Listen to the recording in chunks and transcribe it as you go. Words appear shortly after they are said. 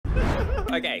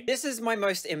Okay, this is my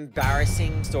most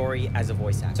embarrassing story as a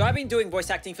voice actor. So I've been doing voice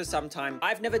acting for some time.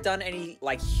 I've never done any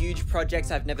like huge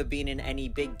projects. I've never been in any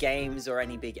big games or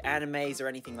any big animes or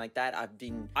anything like that.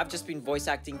 I've just been voice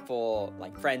acting for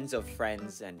like friends of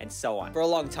friends and so on for a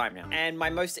long time now. And my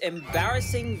most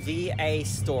embarrassing VA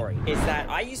story is that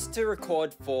I used to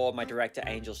record for my director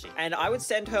Angelshi, and I would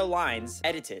send her lines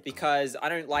edited because I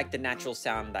don't like the natural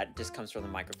sound that just comes from the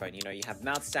microphone. You know, you have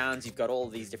mouth sounds, you've got all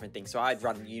of these different things. So I'd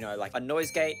run, you know, like a noise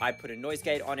gate. I put a noise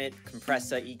gate on it,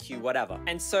 compressor, EQ, whatever.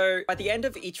 And so by the end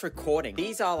of each recording,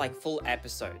 these are like full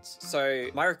episodes. So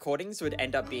my recordings would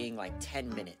end up being like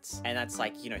 10 minutes. And that's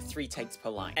like, you know, 3 takes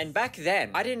per line. And back then,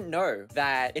 I didn't know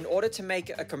that in order to make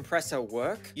a compressor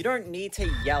work, you don't need to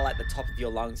yell at the top of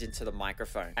your lungs into the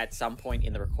microphone at some point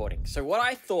in the recording. So what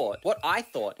I thought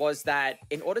was that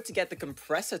in order to get the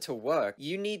compressor to work,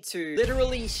 you need to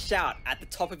literally shout at the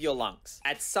top of your lungs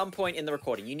at some point in the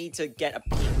recording. You need to get a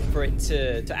peak for it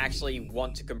to actually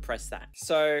want to compress that.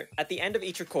 So at the end of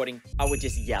each recording, I would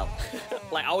just yell.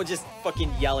 Like I would just fucking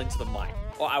yell into the mic,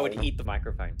 or I would eat the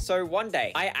microphone. So one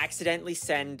day I accidentally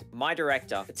send my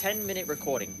director a 10-minute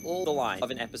recording, all the lines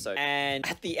of an episode. And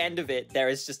at the end of it, there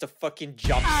is just a fucking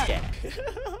jump scare.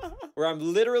 Where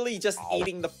I'm literally just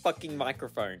eating the fucking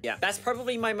microphone. Yeah, that's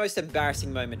probably my most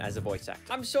embarrassing moment as a voice actor.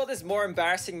 I'm sure there's more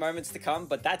embarrassing moments to come,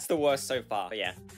 but that's the worst so far. But yeah.